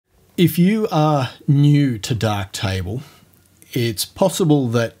If you are new to Darktable, it's possible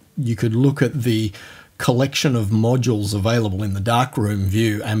that you could look at the collection of modules available in the darkroom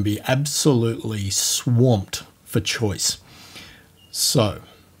view and be absolutely swamped for choice. So,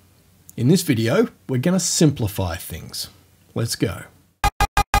 in this video, we're going to simplify things. Let's go.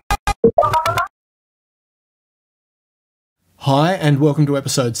 Hi, and welcome to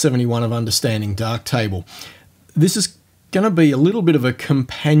episode 71 of Understanding Darktable. This is going to be a little bit of a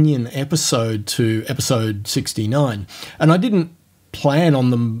companion episode to episode 69, and I didn't plan on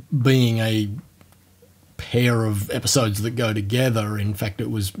them being a pair of episodes that go together. In fact, it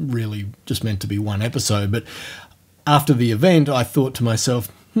was really just meant to be one episode, but after the event I thought to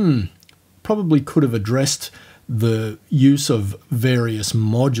myself, probably could have addressed the use of various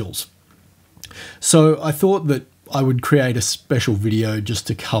modules. So I thought that I would create a special video just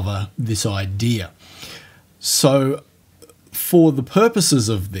to cover this idea. So for the purposes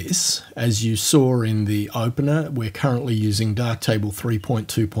of this, as you saw in the opener, we're currently using Darktable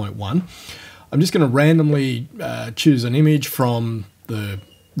 3.2.1. I'm just going to randomly choose an image from the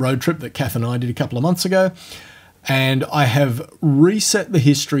road trip that Kath and I did a couple of months ago, and I have reset the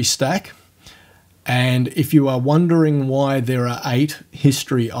history stack. And if you are wondering why there are 8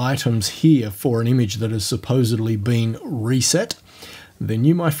 history items here for an image that has supposedly been reset, then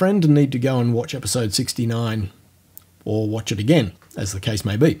you, my friend, need to go and watch episode 69 or watch it again, as the case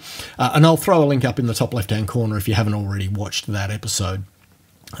may be. And I'll throw a link up in the top left-hand corner if you haven't already watched that episode,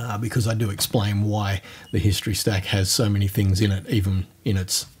 because I do explain why the history stack has so many things in it, even in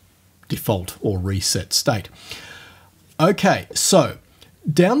its default or reset state. Okay, so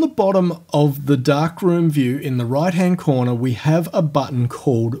down the bottom of the darkroom view in the right-hand corner, we have a button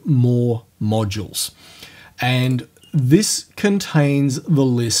called More Modules. And this contains the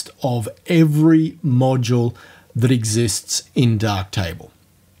list of every module that exists in Darktable.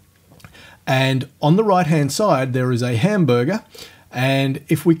 And on the right-hand side, there is a hamburger. And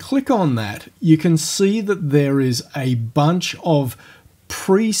if we click on that, you can see that there is a bunch of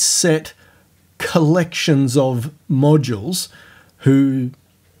preset collections of modules who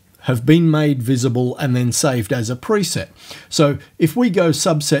have been made visible and then saved as a preset. So if we go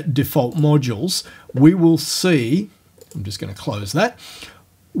subset default modules, we will see, I'm just going to close that,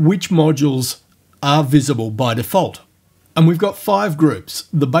 which modules are visible by default. And we've got 5 groups: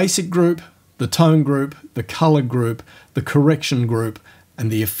 the basic group, the tone group, the color group, the correction group,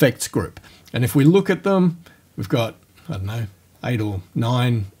 and the effects group. And if we look at them, we've got, I don't know, 8 or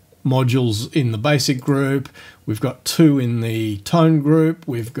 9 modules in the basic group, we've got 2 in the tone group,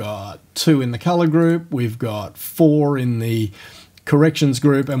 we've got 2 in the color group, we've got 4 in the corrections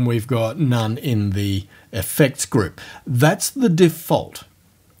group, and we've got none in the effects group. That's the default.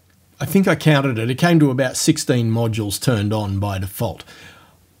 I think I counted it. It came to about 16 modules turned on by default.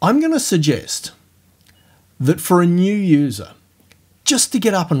 I'm going to suggest that for a new user, just to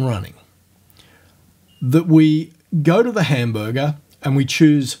get up and running, that we go to the hamburger and we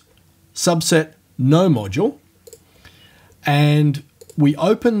choose subset no module, and we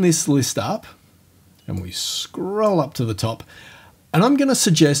open this list up and we scroll up to the top, and I'm going to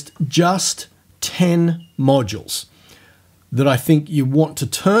suggest just 10 modules that I think you want to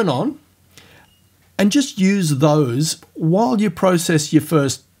turn on, and just use those while you process your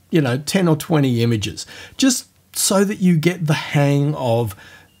first 10 or 20 images, just so that you get the hang of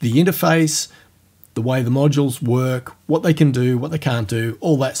the interface, the way the modules work, what they can do, what they can't do,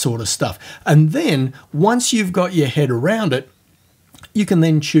 all that sort of stuff. And then once you've got your head around it, you can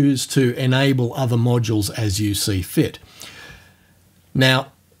then choose to enable other modules as you see fit.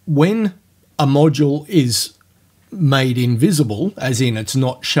 Now, when a module is made invisible, as in it's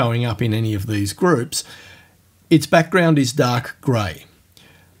not showing up in any of these groups, its background is dark grey.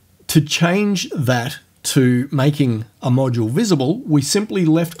 To change that to making a module visible, we simply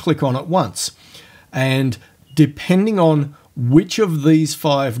left click on it once. And depending on which of these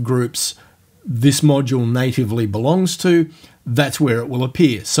 5 groups this module natively belongs to, that's where it will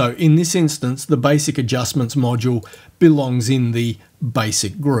appear. So in this instance, the basic adjustments module belongs in the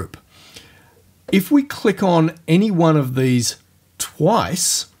basic group. If we click on any one of these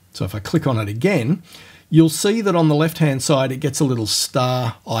twice, so if I click on it again, you'll see that on the left-hand side it gets a little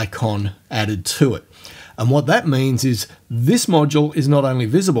star icon added to it. And what that means is this module is not only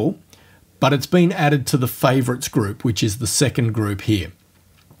visible, but it's been added to the favorites group, which is the second group here.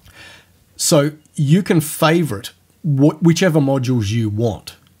 So you can favorite whichever modules you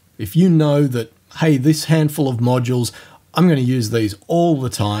want. If you know that, hey, this handful of modules, I'm going to use these all the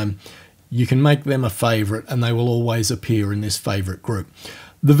time, you can make them a favorite and they will always appear in this favorite group.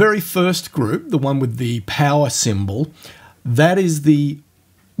 The very first group, the one with the power symbol, that is the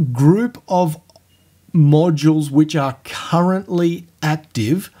group of modules which are currently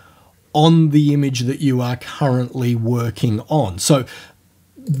active on the image that you are currently working on. So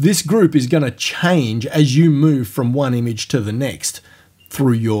this group is going to change as you move from one image to the next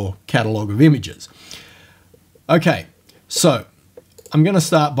through your catalogue of images. Okay, so I'm going to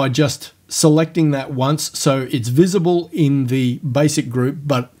start by just selecting that once, so it's visible in the basic group,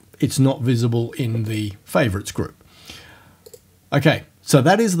 but it's not visible in the favorites group. Okay, so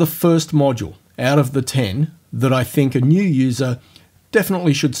that is the first module out of the 10 that I think a new user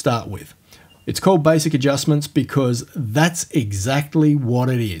definitely should start with. It's called Basic Adjustments because that's exactly what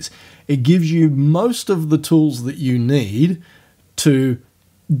it is. It gives you most of the tools that you need to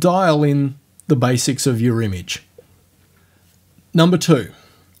dial in the basics of your image. Number 2,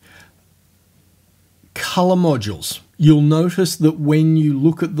 color modules. You'll notice that when you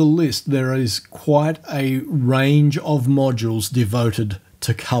look at the list, there is quite a range of modules devoted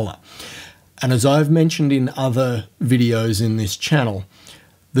to color. And as I've mentioned in other videos in this channel,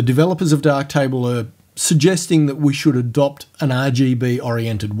 the developers of Darktable are suggesting that we should adopt an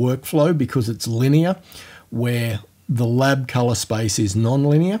RGB-oriented workflow because it's linear, where the lab color space is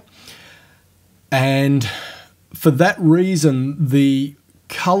non-linear. And for that reason, the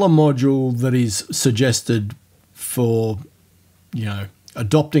color module that is suggested for,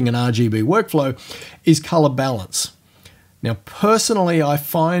 adopting an RGB workflow is color balance. Now, personally, I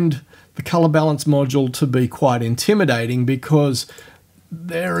find the color balance module to be quite intimidating because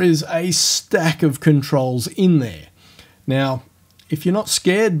there is a stack of controls in there. Now, if you're not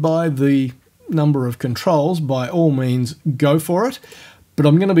scared by the number of controls, by all means, go for it. But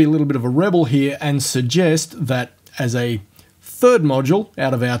I'm going to be a little bit of a rebel here and suggest that as a third module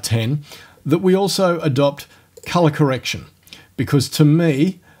out of our 10, that we also adopt color correction, because to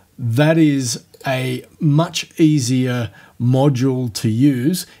me, that is a much easier module to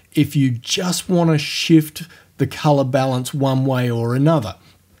use if you just want to shift the color balance one way or another.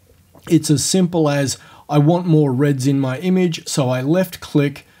 It's as simple as, I want more reds in my image, so I left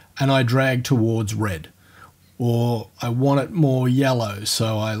click and I drag towards red. Or I want it more yellow,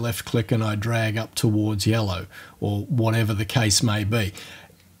 so I left click and I drag up towards yellow, or whatever the case may be.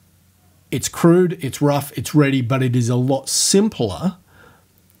 It's crude, it's rough, it's ready, but it is a lot simpler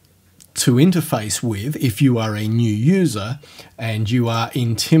to interface with if you are a new user and you are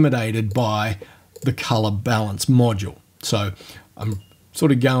intimidated by the color balance module. So I'm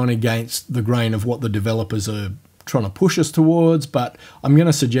sort of going against the grain of what the developers are trying to push us towards, but I'm going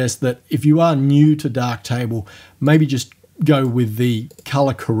to suggest that if you are new to Darktable, maybe just go with the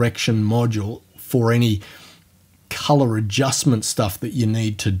color correction module for any color adjustment stuff that you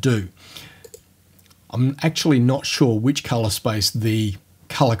need to do. I'm actually not sure which color space the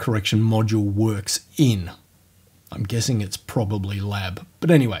color correction module works in. I'm guessing it's probably lab,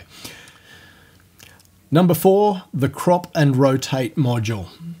 but anyway. Number 4, the crop and rotate module.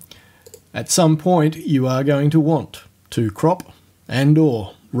 At some point, you are going to want to crop and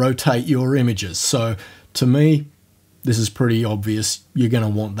or rotate your images. So to me, this is pretty obvious. You're going to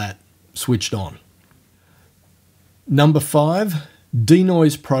want that switched on. Number 5,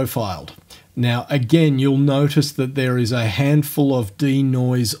 denoise profiled. Now, again, you'll notice that there is a handful of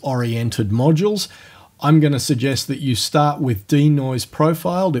denoise oriented modules. I'm going to suggest that you start with denoise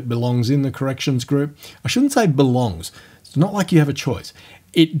profiled. It belongs in the corrections group. I shouldn't say belongs. It's not like you have a choice.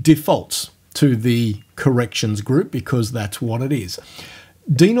 It defaults to the corrections group because that's what it is.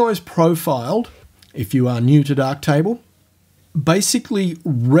 Denoise profiled, if you are new to Darktable, basically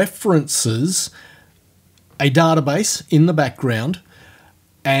references a database in the background,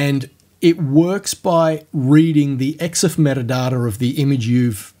 and it works by reading the EXIF metadata of the image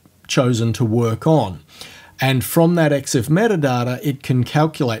you've chosen to work on. And from that EXIF metadata, it can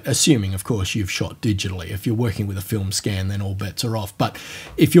calculate, assuming, of course, you've shot digitally. If you're working with a film scan, then all bets are off. But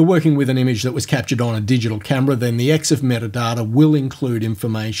if you're working with an image that was captured on a digital camera, then the EXIF metadata will include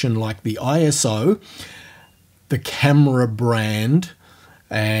information like the ISO, the camera brand,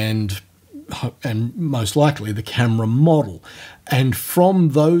 and most likely the camera model. And from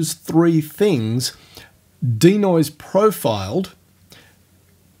those three things, denoise profiled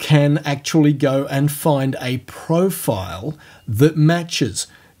can actually go and find a profile that matches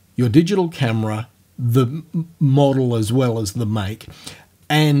your digital camera, the model as well as the make,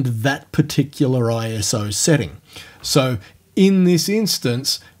 and that particular ISO setting. So in this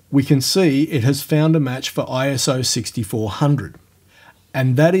instance, we can see it has found a match for ISO 6400.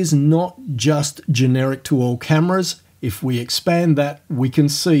 And that is not just generic to all cameras. If we expand that, we can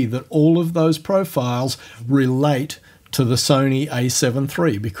see that all of those profiles relate to the Sony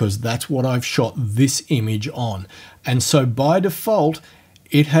a7 III because that's what I've shot this image on. And so by default,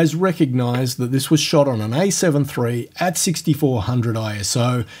 it has recognized that this was shot on an A7 III at 6400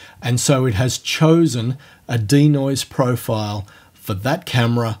 ISO, and so it has chosen a denoise profile for that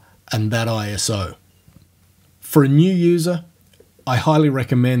camera and that ISO. For a new user, I highly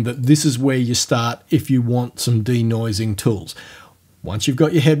recommend that this is where you start if you want some denoising tools. Once you've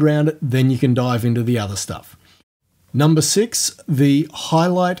got your head around it, then you can dive into the other stuff. Number 6, the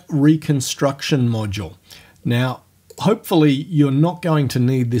highlight reconstruction module. Now, hopefully you're not going to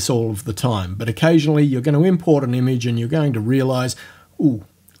need this all of the time, but occasionally you're going to import an image and you're going to realize, ooh,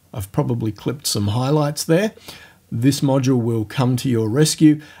 I've probably clipped some highlights there. This module will come to your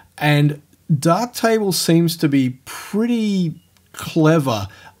rescue, and Darktable seems to be pretty clever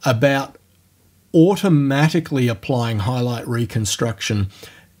about automatically applying highlight reconstruction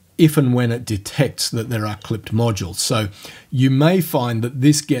if and when it detects that there are clipped modules. So you may find that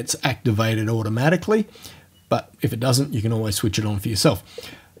this gets activated automatically, but if it doesn't, you can always switch it on for yourself.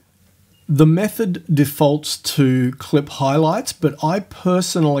 The method defaults to clip highlights, but I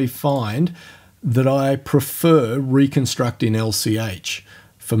personally find that I prefer reconstruct in LCH.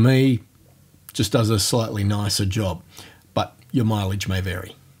 For me, just does a slightly nicer job, but your mileage may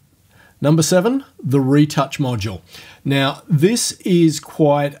vary. Number 7, the retouch module. Now, this is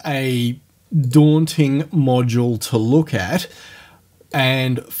quite a daunting module to look at,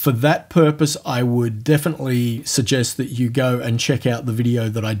 and for that purpose, I would definitely suggest that you go and check out the video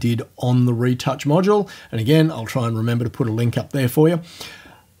that I did on the retouch module. And again, I'll try and remember to put a link up there for you.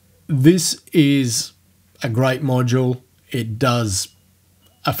 This is a great module. It does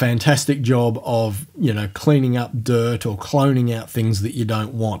a fantastic job of, cleaning up dirt or cloning out things that you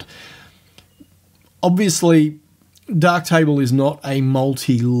don't want. Obviously, Darktable is not a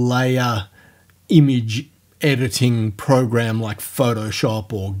multi-layer image editing program like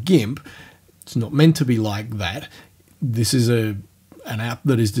Photoshop or GIMP. It's not meant to be like that. This is an app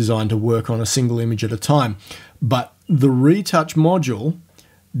that is designed to work on a single image at a time. But the retouch module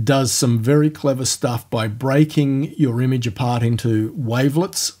does some very clever stuff by breaking your image apart into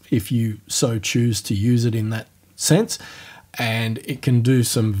wavelets, if you so choose to use it in that sense, and it can do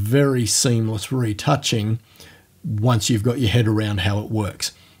some very seamless retouching once you've got your head around how it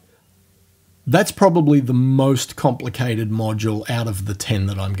works. That's probably the most complicated module out of the 10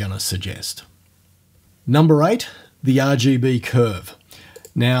 that I'm going to suggest. Number 8, the RGB curve.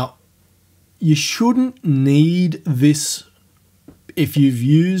 Now, you shouldn't need this if you've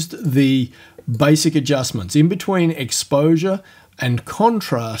used the basic adjustments. In between exposure and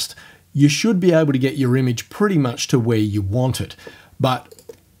contrast, you should be able to get your image pretty much to where you want it. But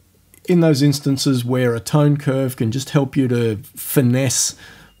in those instances where a tone curve can just help you to finesse,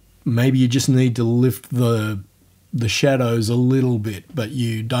 maybe you just need to lift the shadows a little bit, but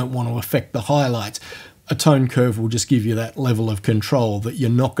you don't want to affect the highlights, a tone curve will just give you that level of control that you're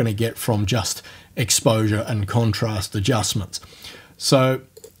not going to get from just exposure and contrast adjustments. So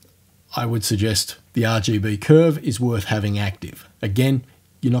I would suggest the RGB curve is worth having active. Again,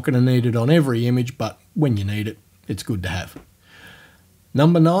 you're not going to need it on every image, but when you need it, it's good to have.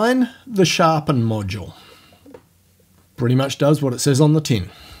 Number 9, the sharpen module. Pretty much does what it says on the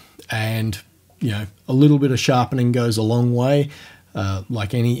tin. And, a little bit of sharpening goes a long way,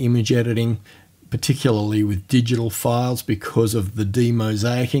 like any image editing, particularly with digital files because of the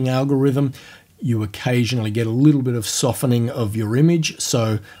demosaicing algorithm. You occasionally get a little bit of softening of your image,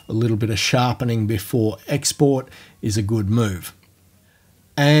 so a little bit of sharpening before export is a good move.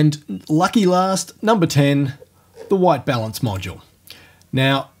 And lucky last, number 10, the white balance module.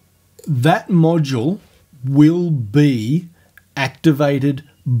 Now, that module will be activated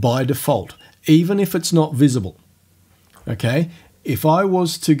by default, even if it's not visible. Okay, if I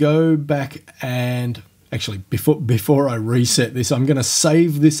was to go back and actually, before I reset this, I'm going to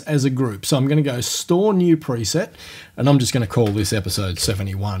save this as a group. So I'm going to go Store New Preset, and I'm just going to call this episode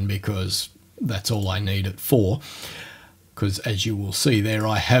 71 because that's all I need it for. Because as you will see there,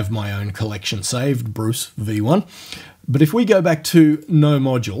 I have my own collection saved, Bruce V1. But if we go back to no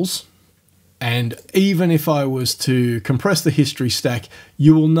modules, and even if I was to compress the history stack,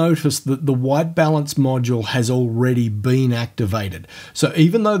 you will notice that the white balance module has already been activated. So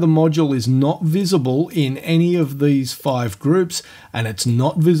even though the module is not visible in any of these 5 groups, and it's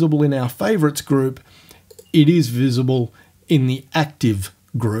not visible in our favorites group, it is visible in the active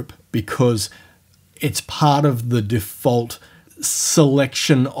group because it's part of the default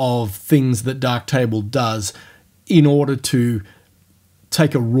selection of things that Darktable does in order to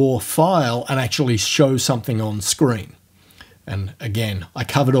take a raw file and actually show something on screen. And again, I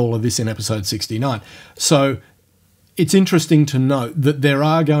covered all of this in episode 69. So it's interesting to note that there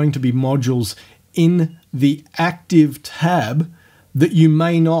are going to be modules in the active tab that you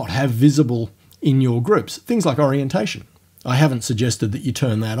may not have visible in your groups. Things like orientation. I haven't suggested that you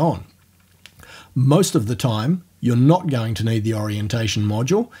turn that on. Most of the time, you're not going to need the orientation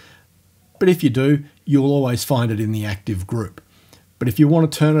module, but if you do, you'll always find it in the active group. But if you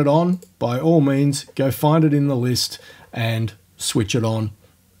want to turn it on, by all means, go find it in the list and switch it on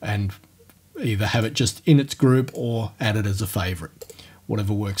and either have it just in its group or add it as a favourite,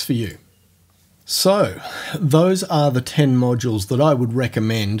 whatever works for you. So, those are the 10 modules that I would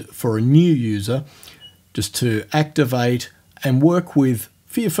recommend for a new user just to activate and work with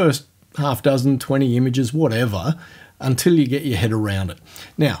for your first half dozen, 20 images, whatever, until you get your head around it.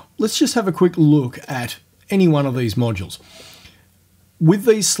 Now, let's just have a quick look at any one of these modules. With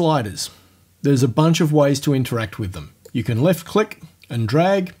these sliders, there's a bunch of ways to interact with them. You can left click and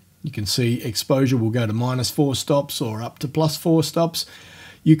drag. You can see exposure will go to -4 stops or up to +4 stops.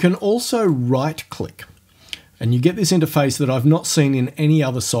 You can also right click and you get this interface that I've not seen in any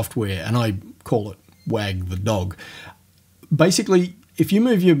other software, and I call it wag the dog. Basically, if you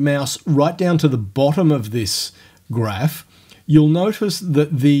move your mouse right down to the bottom of this graph, you'll notice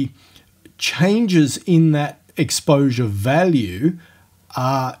that the changes in that exposure value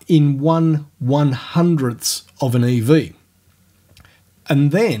are in 1/100th of an EV.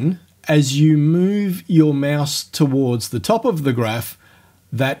 And then, as you move your mouse towards the top of the graph,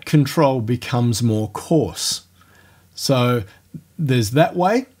 that control becomes more coarse. So there's that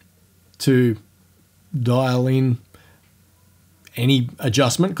way to dial in any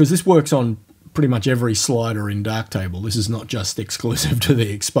adjustment, because this works on pretty much every slider in Darktable. This is not just exclusive to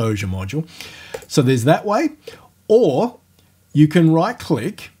the exposure module. So there's that way, or you can right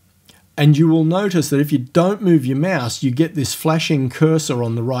click and you will notice that if you don't move your mouse, you get this flashing cursor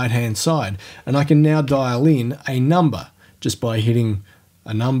on the right hand side, and I can now dial in a number just by hitting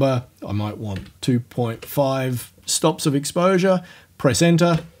a number. I might want 2.5 stops of exposure, press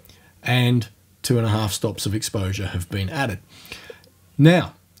enter, and 2.5 stops of exposure have been added.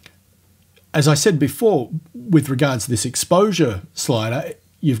 Now, as I said before, with regards to this exposure slider,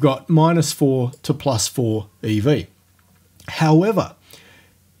 you've got -4 to +4 EV. However,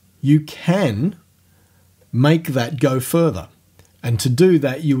 you can make that go further. And to do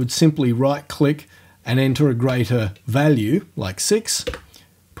that, you would simply right click and enter a greater value, like 6,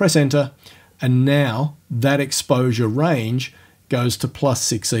 press enter, and now that exposure range goes to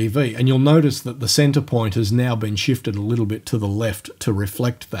 +6 EV. And you'll notice that the center point has now been shifted a little bit to the left to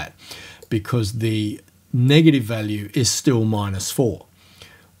reflect that, because the negative value is still -4.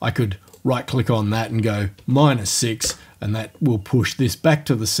 I could right click on that and go -6, and that will push this back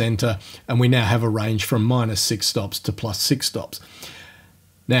to the center, and we now have a range from -6 stops to +6 stops.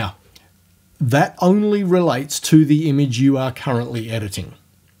 Now, that only relates to the image you are currently editing.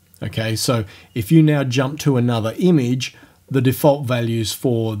 Okay, so if you now jump to another image, the default values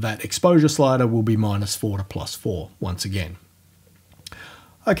for that exposure slider will be -4 to +4 once again.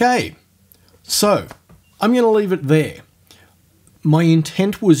 Okay, so I'm going to leave it there. My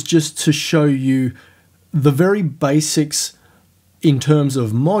intent was just to show you the very basics in terms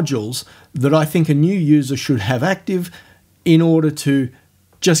of modules that I think a new user should have active in order to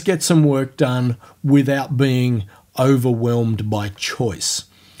just get some work done without being overwhelmed by choice.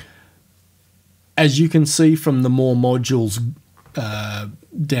 As you can see from the more modules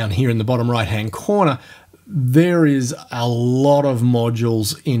down here in the bottom right hand corner, there is a lot of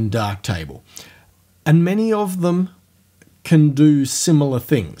modules in Darktable, and many of them can do similar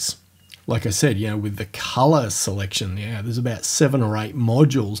things. Like I said, with the color selection, there's about 7 or 8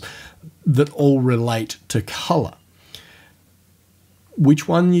 modules that all relate to color. Which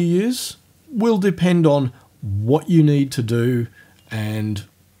one you use will depend on what you need to do and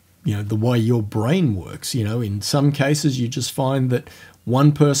the way your brain works. In some cases you just find that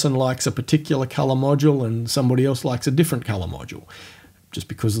one person likes a particular color module and somebody else likes a different color module just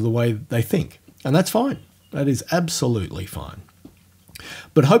because of the way they think. And that's fine. That is absolutely fine.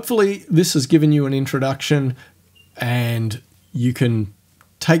 But hopefully this has given you an introduction and you can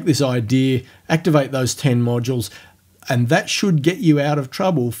take this idea, activate those 10 modules, and that should get you out of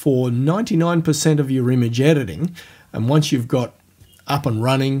trouble for 99% of your image editing. And once you've got up and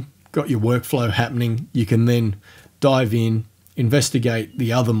running, got your workflow happening, you can then dive in, investigate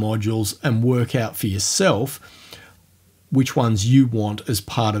the other modules and work out for yourself which ones you want as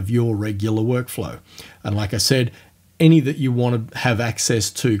part of your regular workflow. And like I said, any that you want to have access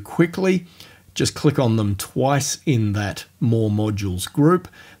to quickly, just click on them twice in that More Modules group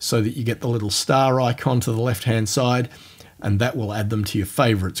so that you get the little star icon to the left-hand side, and that will add them to your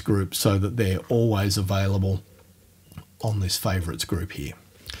favorites group so that they're always available on this favorites group here.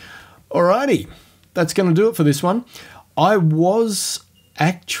 Alrighty, that's going to do it for this one. I was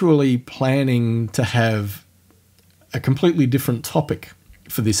actually planning to have a completely different topic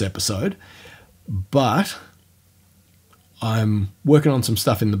for this episode, but I'm working on some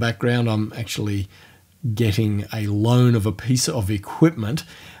stuff in the background. I'm actually getting a loan of a piece of equipment.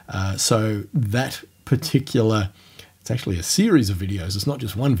 So that particular, it's actually a series of videos, it's not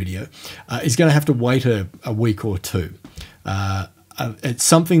just one video, is going to have to wait a week or two. It's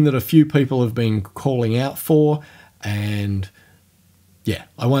something that a few people have been calling out for, and yeah,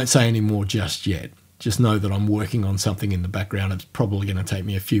 I won't say any more just yet. Just know that I'm working on something in the background. It's probably going to take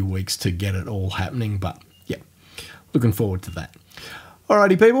me a few weeks to get it all happening, but yeah, looking forward to that.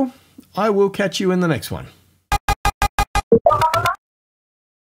 Alrighty, people, I will catch you in the next one.